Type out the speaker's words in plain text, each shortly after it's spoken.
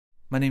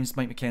My name's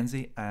Mike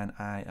McKenzie, and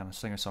I am a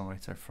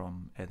singer-songwriter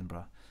from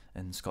Edinburgh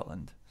in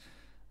Scotland.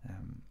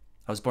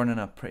 I was born in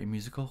a pretty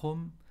musical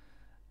home.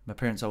 My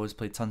parents always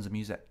played tons of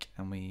music,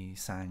 and we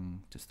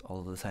sang just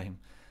all the time.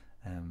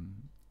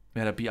 Um,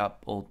 we had a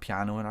beat-up old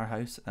piano in our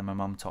house, and my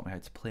mum taught me how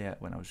to play it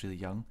when I was really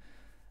young.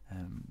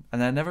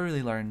 And I never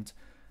really learned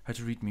how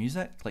to read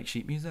music, like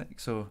sheet music.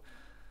 So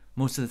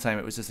most of the time,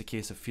 it was just a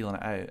case of feeling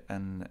it out,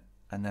 and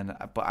then.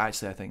 But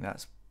actually, I think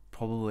that's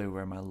probably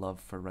where my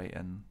love for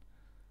writing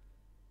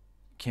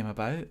came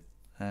about.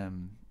 I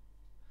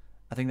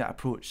think that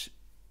approach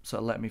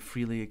sort of let me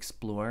freely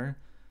explore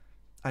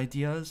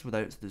ideas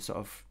without the sort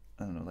of,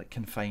 I don't know, like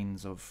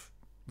confines of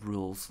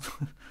rules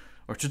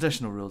or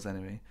traditional rules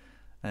anyway.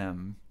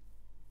 Um,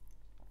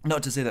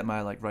 Not to say that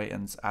my like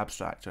writing's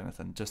abstract or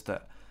anything, just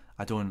that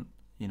I don't,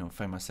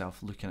 find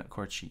myself looking at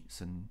chord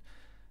sheets and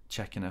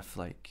checking if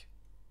like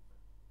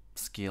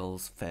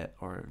scales fit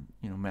or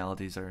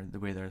melodies are the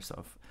way they're sort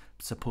of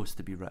supposed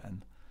to be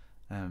written.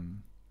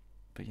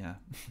 But yeah,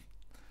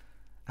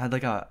 I had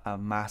like a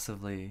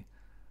massively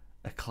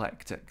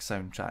eclectic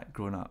soundtrack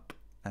growing up.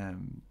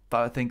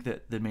 But I think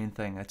that the main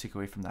thing I took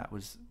away from that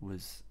was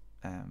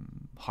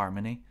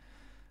harmony,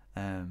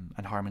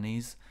 and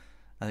harmonies.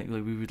 I think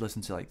like we would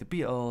listen to like the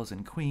Beatles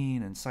and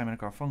Queen and Simon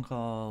and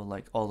Garfunkel,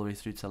 like all the way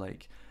through to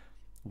like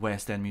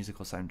West End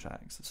musical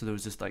soundtracks. So there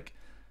was just like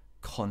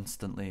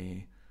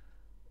constantly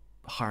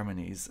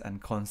harmonies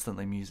and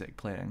constantly music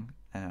playing.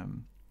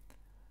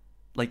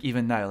 Like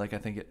even now, like I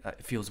think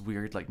it feels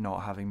weird like not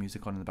having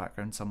music on in the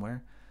background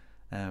somewhere.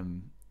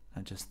 And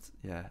just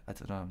I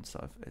don't know. I'm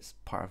sort of it's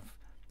part of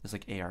it's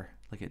like air.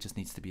 Like it just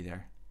needs to be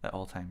there at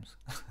all times.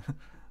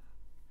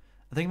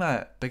 I think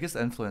my biggest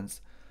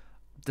influence.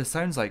 This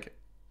sounds like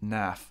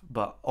naff,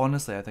 but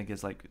honestly, I think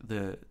it's like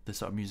the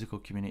sort of musical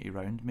community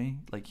around me,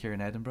 like here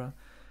in Edinburgh.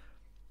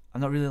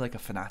 I'm not really like a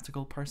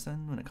fanatical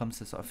person when it comes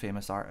to sort of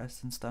famous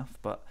artists and stuff,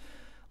 but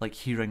like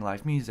hearing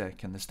live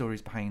music and the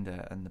stories behind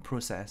it and the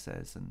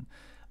processes and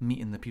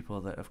meeting the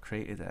people that have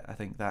created it, I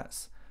think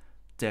that's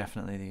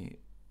definitely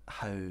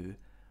how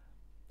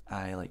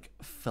I like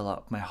fill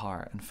up my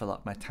heart and fill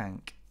up my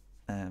tank,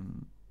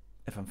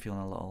 if I'm feeling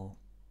a little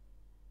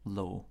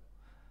low.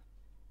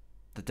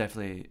 That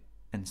definitely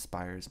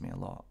inspires me a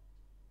lot,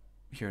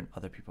 hearing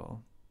other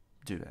people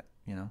do it.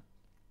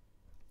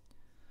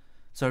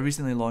 So I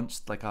recently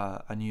launched like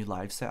a new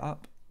live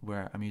setup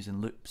where I'm using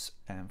loops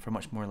for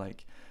much more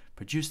like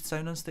produced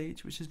sound on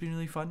stage, which has been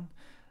really fun.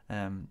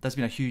 That's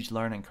been a huge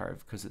learning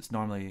curve because it's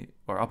normally,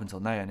 or up until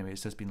now anyway,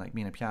 it's just been like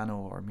me and a piano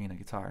or me and a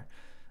guitar.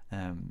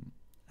 And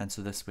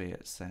so this way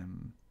it's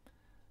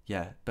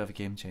bit of a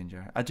game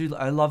changer.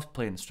 I love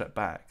playing stripped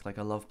back. Like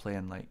I love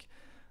playing like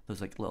those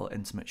like little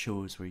intimate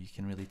shows where you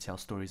can really tell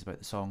stories about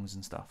the songs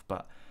and stuff,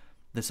 but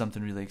there's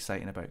something really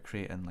exciting about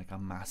creating like a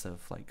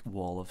massive like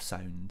wall of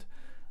sound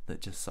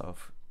that just sort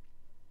of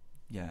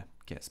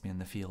gets me in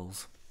the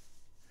feels.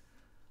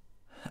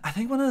 I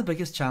think one of the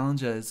biggest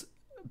challenges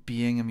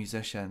being a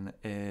musician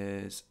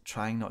is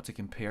trying not to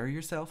compare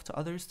yourself to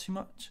others too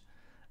much.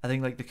 I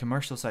think like the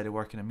commercial side of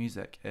working in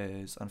music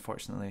is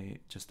unfortunately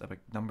just a big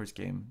numbers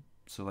game.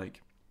 So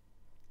like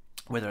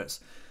whether it's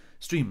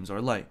streams or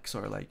likes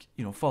or like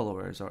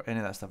followers or any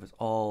of that stuff, is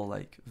all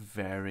like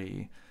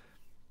very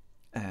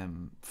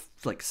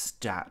like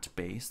stat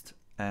based.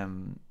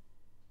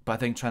 But I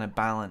think trying to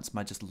balance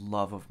my just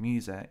love of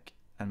music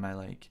and my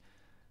like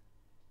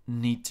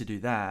need to do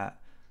that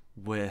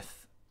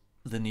with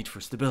the need for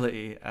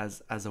stability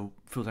as a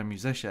full-time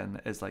musician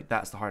is like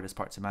that's the hardest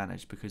part to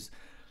manage, because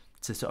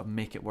to sort of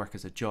make it work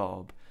as a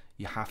job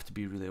you have to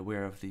be really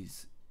aware of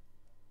these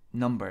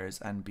numbers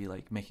and be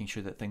like making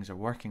sure that things are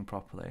working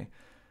properly,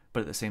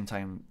 but at the same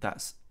time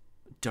that's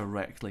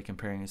directly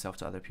comparing yourself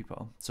to other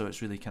people. So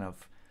it's really kind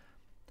of,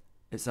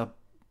 it's a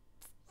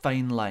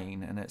fine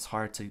line and it's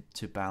hard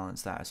to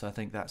balance that. So I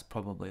think that's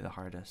probably the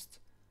hardest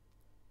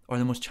or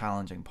the most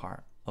challenging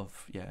part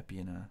of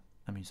being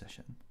a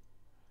musician.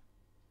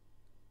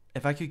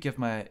 If I could give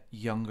my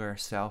younger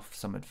self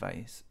some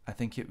advice, I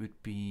think it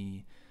would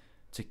be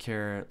to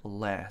care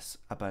less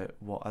about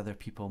what other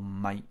people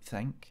might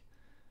think.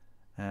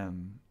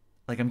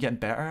 Like I'm getting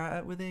better at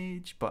it with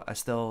age, but I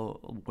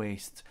still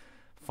waste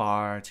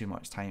far too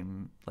much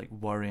time like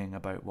worrying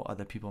about what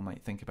other people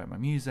might think about my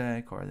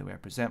music or the way I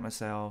present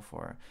myself,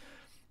 or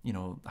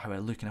how I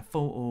look in a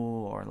photo,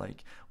 or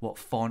like what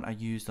font I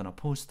used on a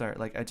poster.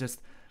 Like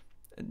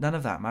none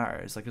of that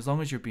matters. Like as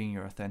long as you're being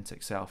your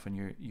authentic self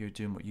and you're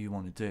doing what you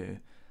want to do,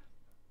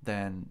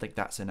 then like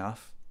that's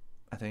enough,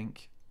 I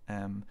think.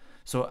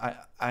 So I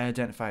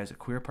identify as a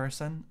queer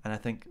person, and I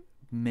think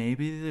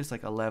maybe there's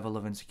like a level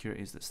of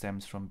insecurities that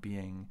stems from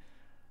being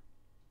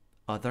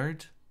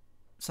othered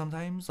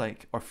sometimes,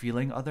 like, or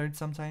feeling othered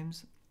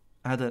sometimes.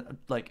 I had a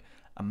like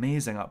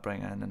amazing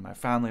upbringing, and my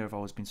family have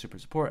always been super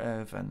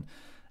supportive, and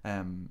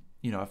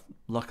I've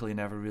luckily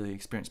never really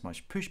experienced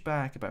much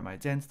pushback about my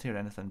identity or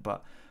anything,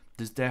 but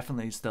there's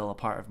definitely still a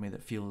part of me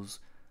that feels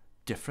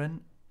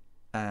different,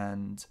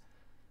 and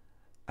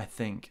I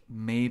think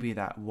maybe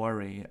that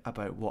worry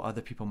about what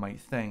other people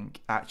might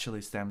think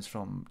actually stems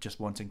from just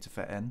wanting to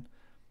fit in.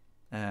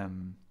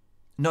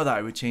 Not that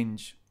I would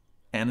change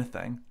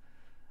anything,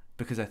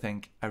 because I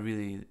think I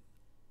really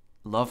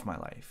love my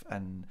life,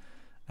 and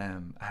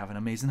I have an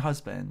amazing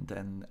husband,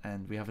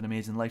 and we have an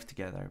amazing life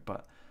together.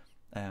 But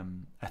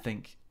I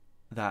think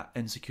that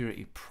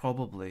insecurity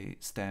probably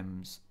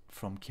stems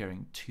from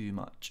caring too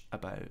much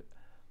about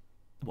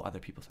what other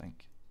people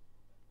think.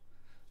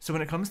 So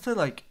when it comes to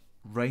like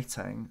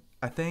writing,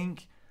 I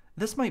think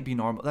this might be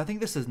normal. I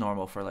think this is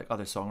normal for like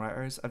other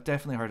songwriters. I've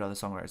definitely heard other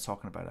songwriters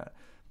talking about it,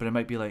 but it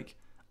might be like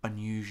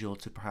unusual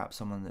to perhaps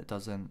someone that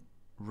doesn't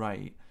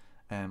write,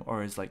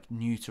 or is like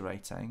new to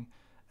writing.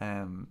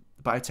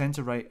 But I tend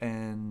to write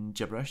in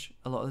gibberish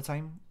a lot of the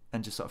time,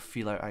 and just sort of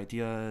feel out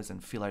ideas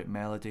and feel out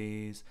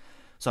melodies.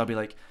 So I'll be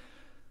like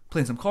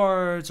playing some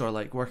chords or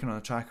like working on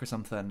a track or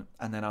something,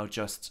 and then I'll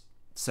just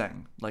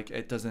sing. Like,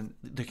 it doesn't,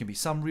 there can be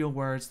some real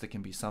words, there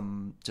can be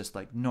some just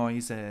like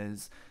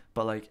noises,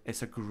 but like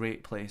it's a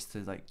great place to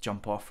like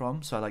jump off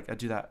from. So I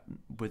do that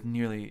with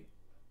nearly,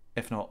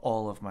 if not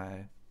all, of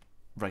my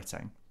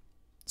writing.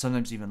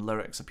 Sometimes even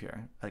lyrics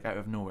appear like out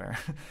of nowhere.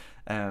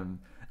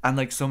 And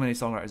like so many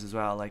songwriters as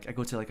well, like I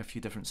go to like a few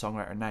different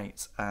songwriter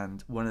nights,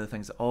 and one of the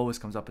things that always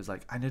comes up is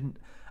like,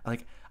 I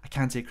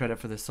can't take credit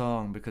for this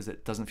song because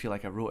it doesn't feel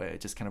like I wrote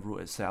it just kind of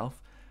wrote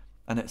itself.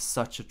 And it's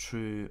such a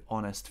true,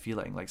 honest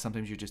feeling. Like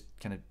sometimes you're just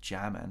kind of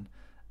jamming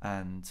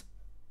and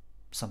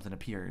something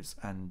appears,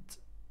 and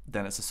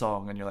then it's a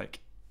song, and you're like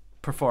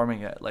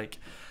performing it. Like,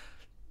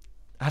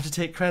 I have to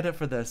take credit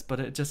for this, but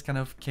it just kind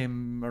of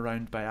came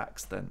around by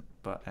accident.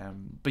 But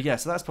yeah,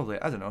 so that's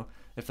probably, I don't know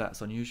if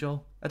that's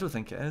unusual. I don't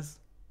think it is.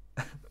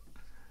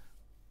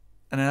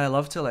 And then I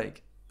love to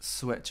like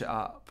switch it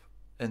up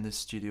in the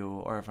studio,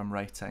 or if I'm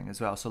writing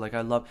as well. So like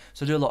I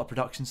do a lot of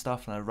production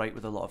stuff, and I write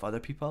with a lot of other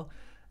people,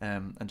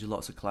 and do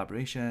lots of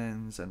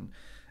collaborations,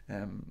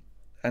 and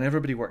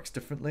everybody works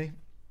differently,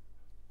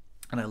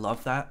 and I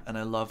love that. And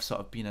I love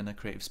sort of being in a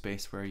creative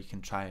space where you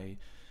can try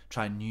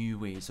new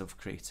ways of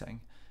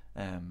creating,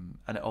 and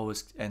it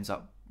always ends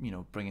up,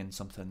 bringing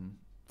something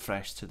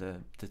fresh to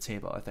the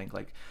table. I think,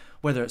 like,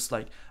 whether it's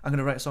like I'm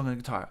gonna write a song on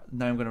guitar,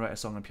 now I'm gonna write a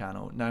song on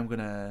piano, now I'm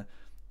gonna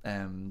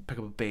pick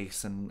up a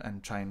bass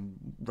and try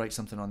and write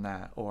something on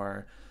that,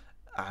 or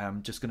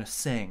I'm just gonna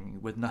sing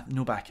with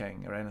no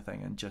backing or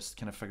anything and just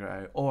kind of figure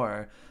it out,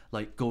 or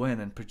like go in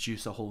and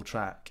produce a whole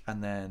track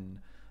and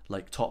then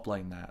like top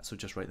line that, so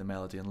just write the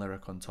melody and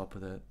lyric on top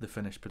of the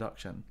finished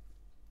production.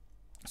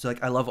 So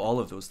like I love all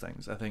of those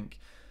things. I think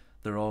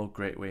they're all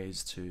great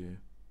ways to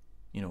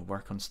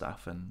work on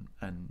stuff and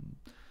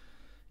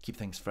keep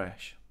things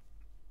fresh.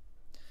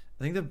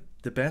 I think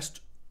the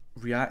best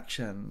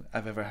reaction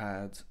I've ever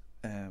had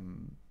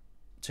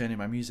to any of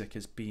my music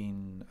has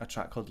been a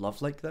track called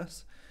Love Like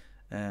This.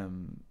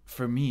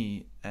 For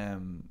me,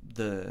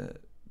 the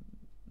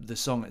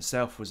song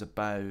itself was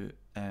about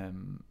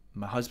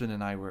my husband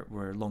and I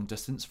were long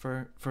distance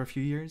for a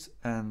few years,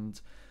 and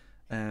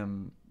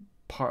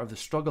part of the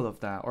struggle of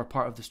that, or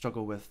part of the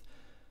struggle with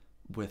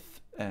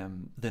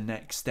the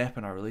next step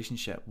in our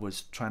relationship,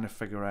 was trying to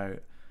figure out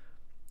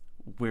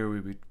where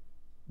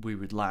we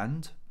would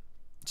land.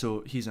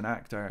 So he's an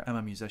actor, I'm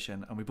a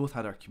musician, and we both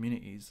had our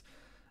communities.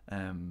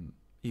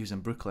 He was in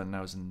Brooklyn and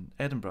I was in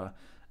Edinburgh,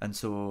 and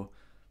so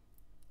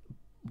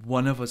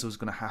one of us was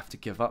going to have to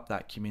give up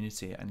that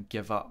community and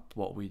give up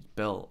what we'd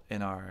built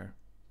in our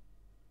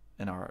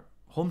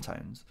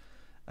hometowns.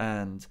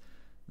 And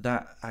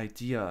that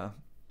idea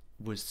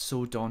was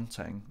so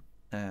daunting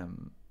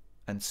and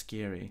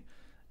scary,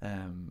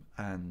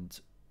 and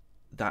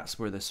that's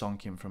where the song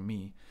came from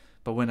me.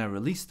 But when I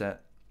released it,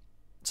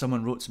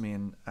 someone wrote to me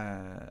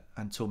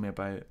and told me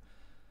about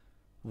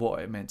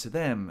what it meant to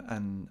them,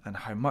 and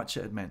how much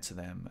it had meant to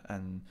them.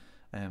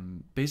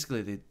 And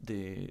basically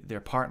their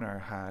partner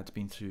had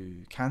been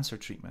through cancer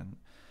treatment,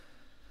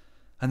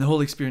 and the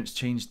whole experience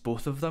changed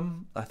both of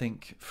them, I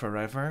think,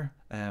 forever.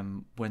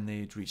 When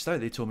they'd reached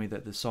out, they told me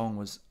that the song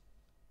was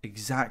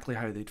exactly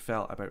how they'd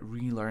felt about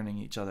relearning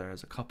each other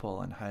as a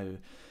couple, and how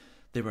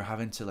they were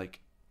having to like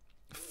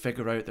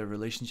figure out their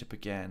relationship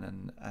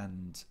again,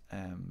 and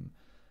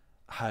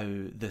how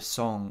this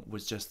song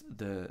was just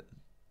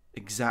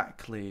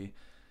exactly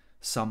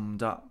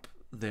summed up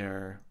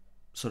their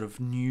sort of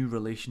new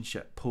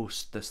relationship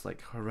post this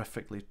like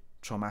horrifically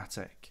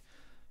traumatic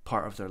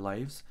part of their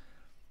lives.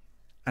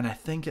 And I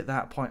think at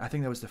that point, I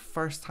think that was the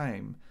first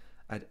time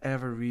I'd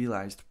ever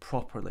realized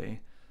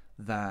properly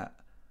that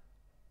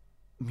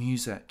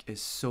music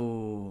is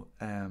so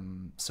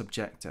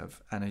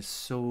subjective and is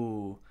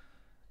so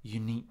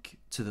unique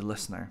to the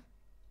listener.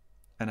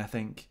 And I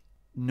think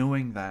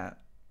knowing that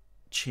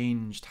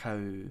changed how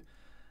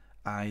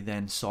I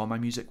then saw my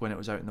music when it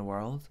was out in the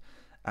world,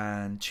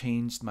 and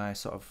changed my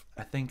sort of,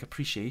 I think,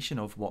 appreciation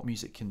of what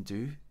music can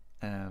do,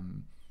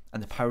 and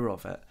the power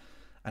of it,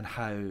 and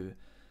how,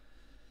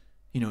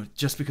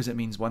 just because it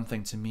means one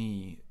thing to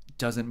me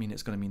doesn't mean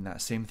it's going to mean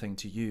that same thing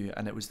to you.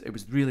 And it was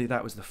really,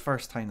 that was the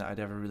first time that I'd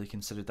ever really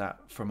considered that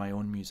for my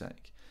own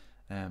music.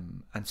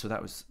 And so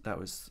that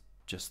was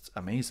just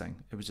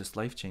amazing. It was just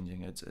life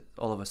changing. It's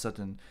all of a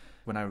sudden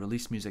when I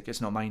release music,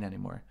 it's not mine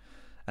anymore,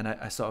 and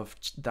I sort of,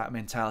 that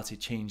mentality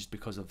changed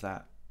because of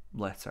that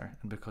letter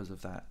and because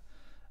of that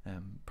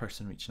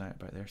person reaching out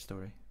about their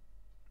story.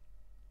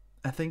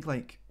 I think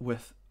like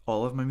with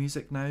all of my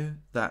music now,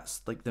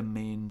 that's like the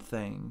main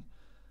thing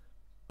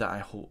that I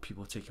hope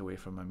people take away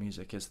from my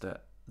music, is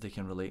that they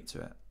can relate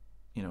to it.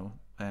 You know,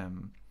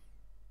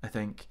 I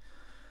think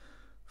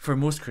for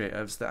most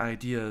creatives, the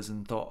ideas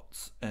and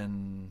thoughts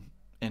in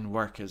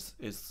work is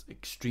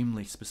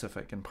extremely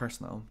specific and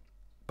personal.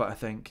 But I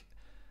think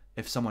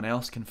if someone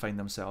else can find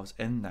themselves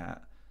in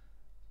that,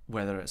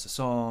 whether it's a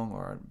song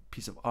or a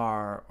piece of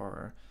art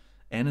or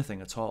anything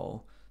at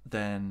all,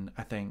 then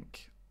I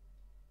think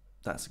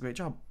that's a great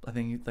job. I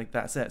think like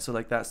that's it. So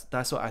like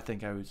that's what I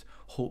think I would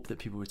hope that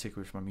people would take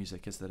away from my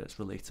music, is that it's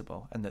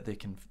relatable and that they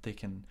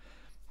can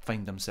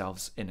find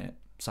themselves in it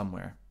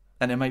somewhere.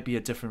 And it might be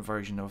a different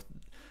version of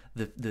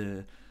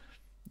the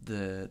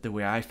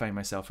way I find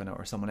myself in it,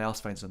 or someone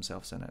else finds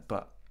themselves in it.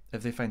 But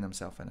if they find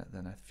themselves in it,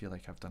 then I feel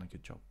like I've done a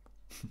good job.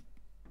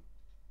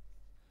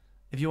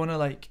 If you want to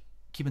like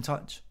keep in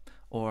touch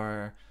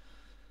or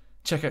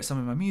check out some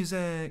of my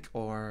music,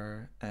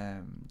 or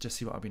just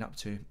see what I've been up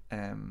to,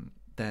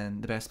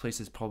 then the best place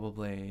is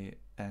probably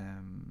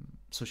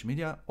social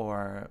media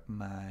or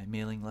my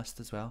mailing list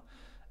as well.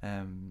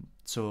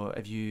 So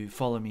if you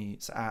follow me,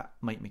 it's at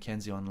Mike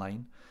McKenzie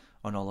online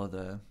on all of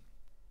the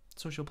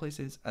social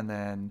places, and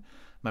then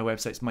my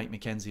website's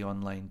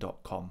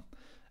mikemackenzieonline.com,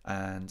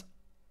 and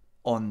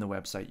on the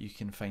website you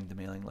can find the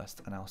mailing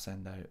list, and I'll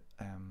send out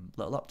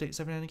little updates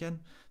every now and again.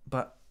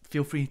 But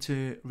feel free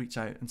to reach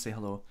out and say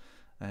hello,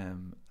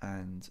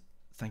 and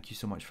thank you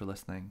so much for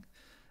listening,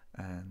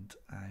 and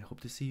I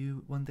hope to see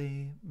you one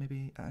day,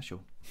 maybe at a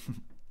show.